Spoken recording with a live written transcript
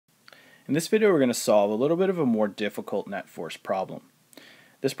In this video we're going to solve a little bit of a more difficult net force problem.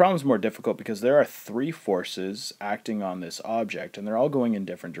 This problem is more difficult because there are three forces acting on this object and they're all going in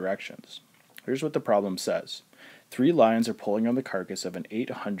different directions. Here's what the problem says. Three lions are pulling on the carcass of an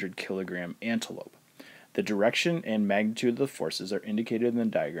 800 kilogram antelope. The direction and magnitude of the forces are indicated in the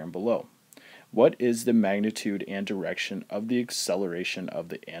diagram below. What is the magnitude and direction of the acceleration of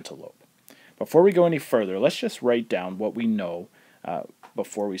the antelope? Before we go any further, let's just write down what we know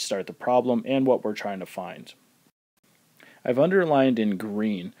before we start the problem and what we're trying to find. I've underlined in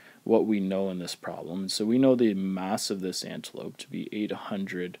green what we know in this problem. So we know the mass of this antelope to be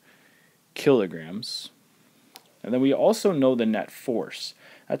 800 kilograms. And then we also know the net force.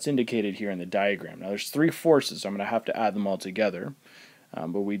 That's indicated here in the diagram. Now there's three forces, so I'm going to have to add them all together.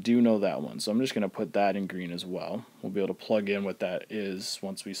 But we do know that one, so I'm just going to put that in green as well. We'll be able to plug in what that is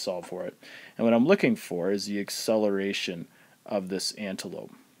once we solve for it. And what I'm looking for is the acceleration of this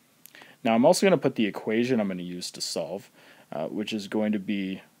antelope. Now I'm also going to put the equation I'm going to use to solve, which is going to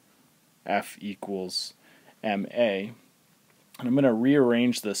be F equals ma. And I'm going to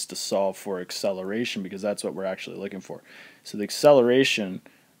rearrange this to solve for acceleration because that's what we're actually looking for. So the acceleration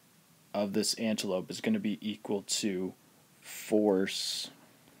of this antelope is going to be equal to force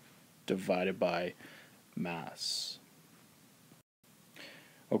divided by mass.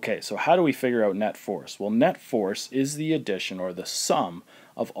 Okay, so how do we figure out net force? Well, net force is the addition or the sum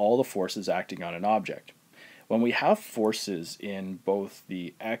of all the forces acting on an object. When we have forces in both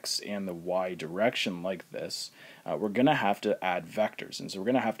the x and the y direction like this, we're going to have to add vectors, and so we're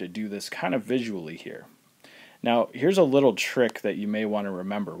going to have to do this kind of visually here. Now, here's a little trick that you may want to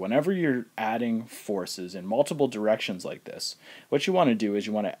remember. Whenever you're adding forces in multiple directions like this, what you want to do is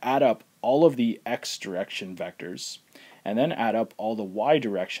you want to add up all of the x direction vectors and then add up all the y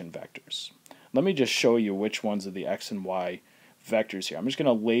direction vectors. Let me just show you which ones are the x and y vectors here. I'm just going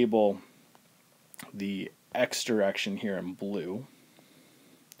to label the x direction here in blue.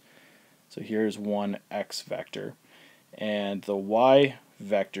 So here's one x vector. And the y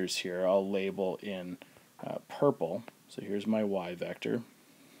vectors here I'll label in purple. So here's my y vector.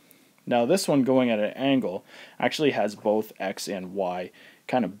 Now this one going at an angle actually has both x and y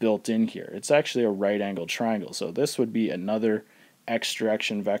kind of built in here. It's actually a right angle triangle. So this would be another x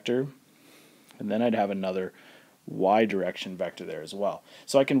direction vector, and then I'd have another y direction vector there as well.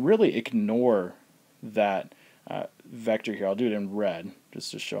 So I can really ignore that vector here. I'll do it in red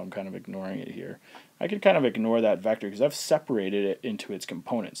just to show I'm kind of ignoring it here. I can kind of ignore that vector because I've separated it into its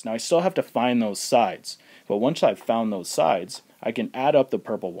components. Now I still have to find those sides, but once I've found those sides, I can add up the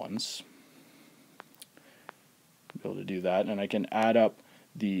purple ones. Be able to do that, and I can add up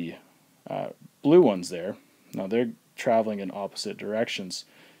the blue ones there. Now they're traveling in opposite directions,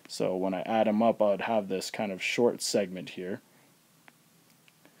 so when I add them up, I'd have this kind of short segment here,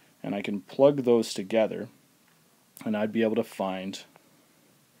 and I can plug those together, and I'd be able to find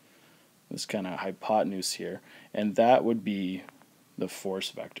this kind of hypotenuse here, and that would be the force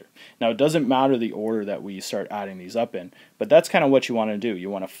vector. Now it doesn't matter the order that we start adding these up in, but that's kind of what you want to do. You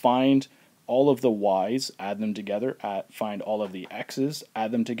want to find all of the y's, add them together, find all of the x's,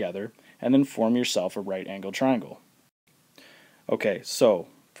 add them together, and then form yourself a right angle triangle. Okay, so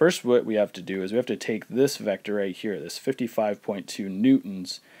first what we have to do is we have to take this vector right here, this 55.2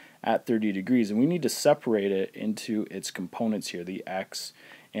 newtons at 30 degrees, and we need to separate it into its components here, the x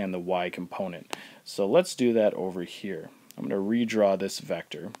and the y component. So let's do that over here. I'm going to redraw this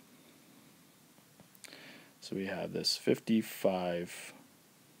vector. So we have this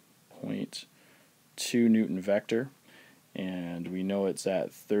 55.2 Newton vector, and we know it's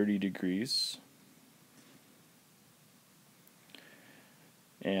at 30 degrees.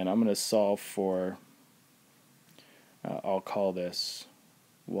 And I'm going to solve for, I'll call this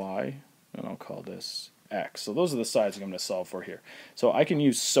y, and I'll call this x. So those are the sides I'm going to solve for here. So I can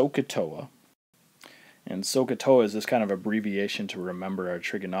use Sohcahtoa, and Sohcahtoa is this kind of abbreviation to remember our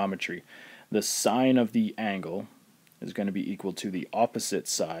trigonometry. The sine of the angle is going to be equal to the opposite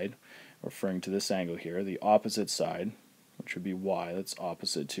side, referring to this angle here, the opposite side, which would be y, that's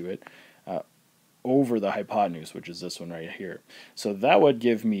opposite to it, over the hypotenuse, which is this one right here. So that would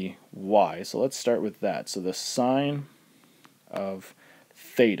give me y. So let's start with that. So the sine of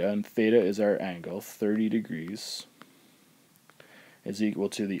theta, and theta is our angle, 30 degrees, is equal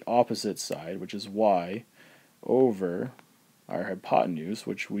to the opposite side, which is y, over our hypotenuse,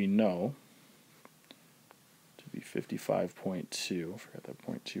 which we know to be 55.2, forgot that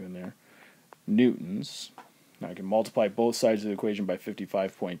 0.2 in there, newtons. Now I can multiply both sides of the equation by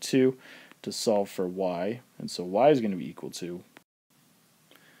 55.2 to solve for y, and so y is going to be equal to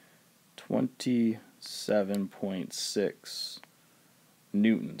 27.6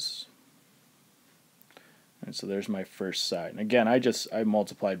 newtons. And so there's my first side. And again, I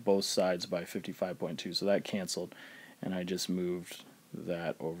multiplied both sides by 55.2, so that canceled. And I just moved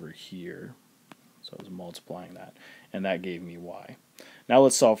that over here. So I was multiplying that. And that gave me y. Now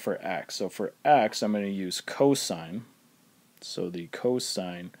let's solve for x. So for x, I'm going to use cosine. So the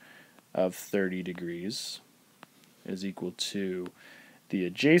cosine of 30 degrees is equal to the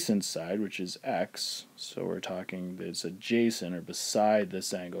adjacent side, which is x. So we're talking that it's adjacent or beside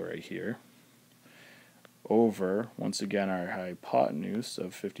this angle right here, over, once again, our hypotenuse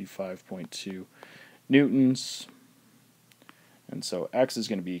of 55.2 newtons. And so x is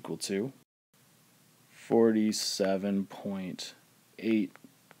going to be equal to 47.8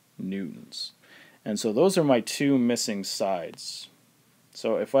 newtons. And so those are my two missing sides.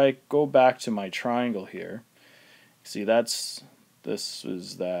 So if I go back to my triangle here, see the x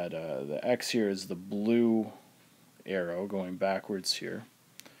here is the blue arrow going backwards here.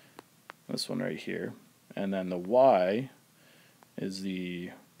 This one right here. And then the y is the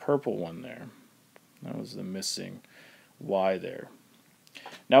purple one there. That was the missing y there.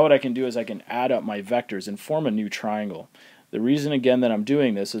 Now what I can do is I can add up my vectors and form a new triangle. The reason again that I'm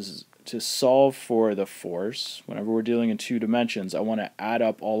doing this is to solve for the force. Whenever we're dealing in 2 dimensions, I want to add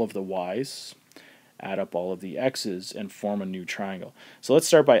up all of the y's, add up all of the x's, and form a new triangle. So let's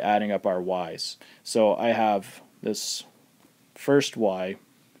start by adding up our y's. So I have this first y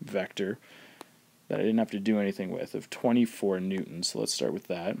vector that I didn't have to do anything with, of 24 newtons. So let's start with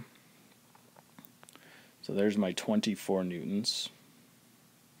that. So there's my 24 newtons.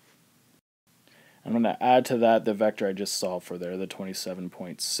 I'm going to add to that the vector I just solved for there, the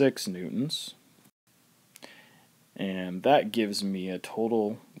 27.6 newtons. And that gives me a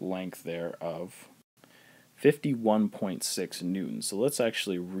total length there of 51.6 newtons. So let's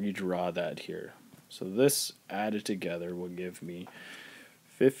actually redraw that here. So this added together will give me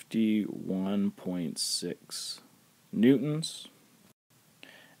 51.6 newtons.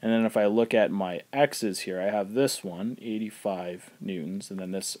 And then if I look at my x's here, I have this one, 85 newtons, and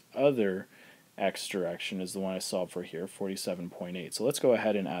then this other x direction is the one I solved for here, 47.8. So let's go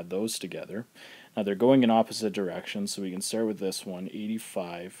ahead and add those together. Now they're going in opposite directions, so we can start with this one,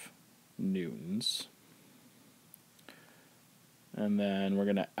 85 newtons. And then we're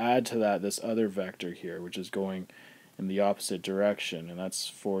going to add to that this other vector here, which is going in the opposite direction, and that's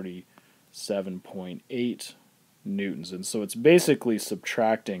 47.8 newtons. And so it's basically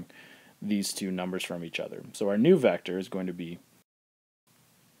subtracting these two numbers from each other. So our new vector is going to be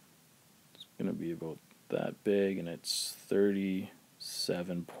about that big, and it's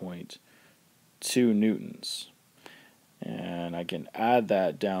 37.2 newtons. And I can add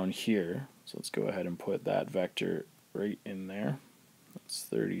that down here. So let's go ahead and put that vector right in there. That's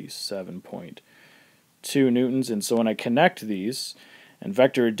 37.2 newtons. And so when I connect these, and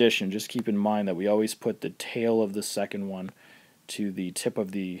vector addition, just keep in mind that we always put the tail of the second one to the tip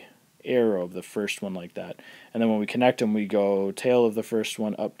of the arrow of the first one like that. And then when we connect them, we go tail of the first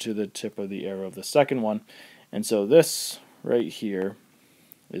one up to the tip of the arrow of the second one. And so this right here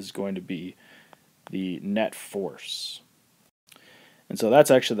is going to be the net force. And so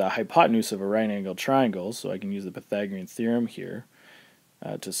that's actually the hypotenuse of a right angled triangle, so I can use the Pythagorean theorem here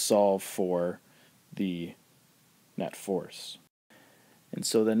to solve for the net force. And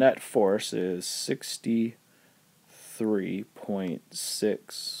so the net force is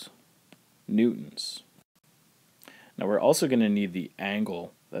 63.6 newtons. Now we're also going to need the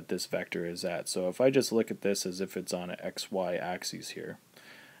angle that this vector is at. So if I just look at this as if it's on an xy axis here,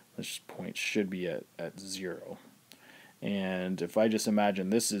 this point should be at 0. And if I just imagine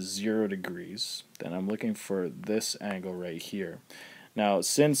this is 0 degrees, then I'm looking for this angle right here. Now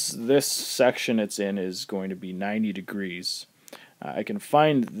since this section it's in is going to be 90 degrees, I can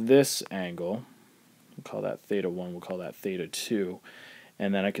find this angle, we'll call that theta 1, we'll call that theta 2,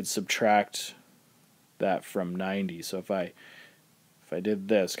 and then I could subtract that from 90. So if I did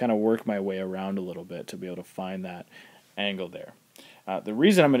this, kind of work my way around a little bit to be able to find that angle there. The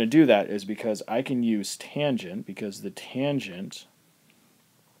reason I'm going to do that is because I can use tangent, because the tangent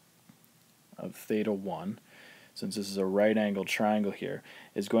of theta 1, since this is a right angled triangle here,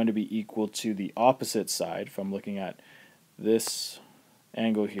 is going to be equal to the opposite side. If I'm looking at this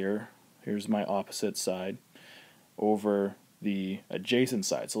angle here, here's my opposite side, over the adjacent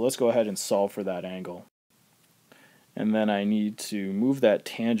side. So let's go ahead and solve for that angle. And then I need to move that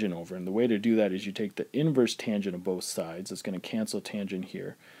tangent over, and the way to do that is you take the inverse tangent of both sides. It's going to cancel tangent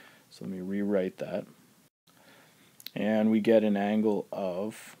here. So let me rewrite that. And we get an angle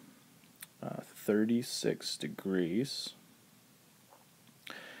of 36 degrees.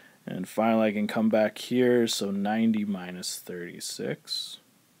 And finally I can come back here, so 90 minus 36.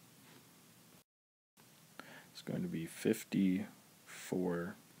 is going to be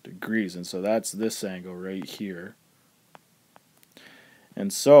 54 degrees. And so that's this angle right here.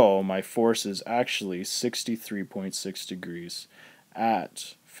 And so my force is actually 63.6 degrees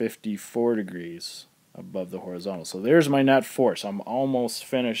at 54 degrees above the horizontal. So there's my net force. I'm almost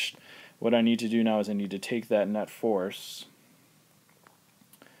finished. What I need to do now is I need to take that net force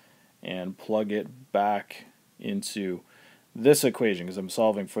and plug it back into this equation because I'm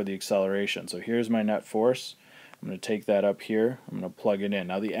solving for the acceleration. So here's my net force. I'm going to take that up here. I'm going to plug it in.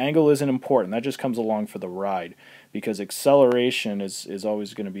 Now the angle isn't important. That just comes along for the ride because acceleration is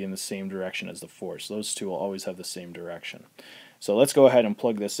always going to be in the same direction as the force. Those two will always have the same direction. So let's go ahead and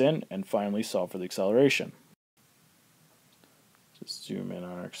plug this in and finally solve for the acceleration. Just zoom in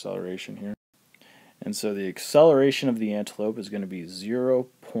on our acceleration here. And so the acceleration of the antelope is going to be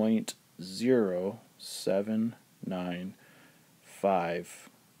 0.0795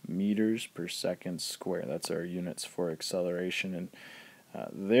 meters per second square. That's our units for acceleration. And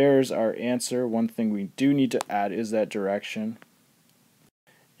there's our answer. One thing we do need to add is that direction.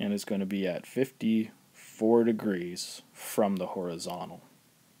 And it's going to be at 54 degrees from the horizontal.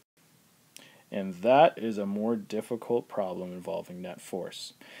 And that is a more difficult problem involving net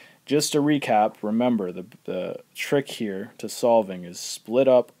force. Just to recap, remember the trick here to solving is split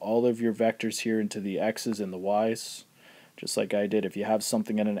up all of your vectors here into the x's and the y's, just like I did. If you have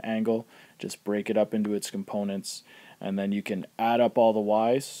something at an angle, just break it up into its components, and then you can add up all the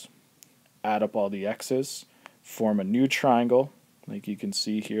y's, add up all the x's, form a new triangle, like you can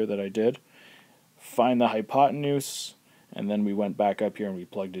see here that I did, find the hypotenuse, and then we went back up here and we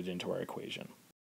plugged it into our equation.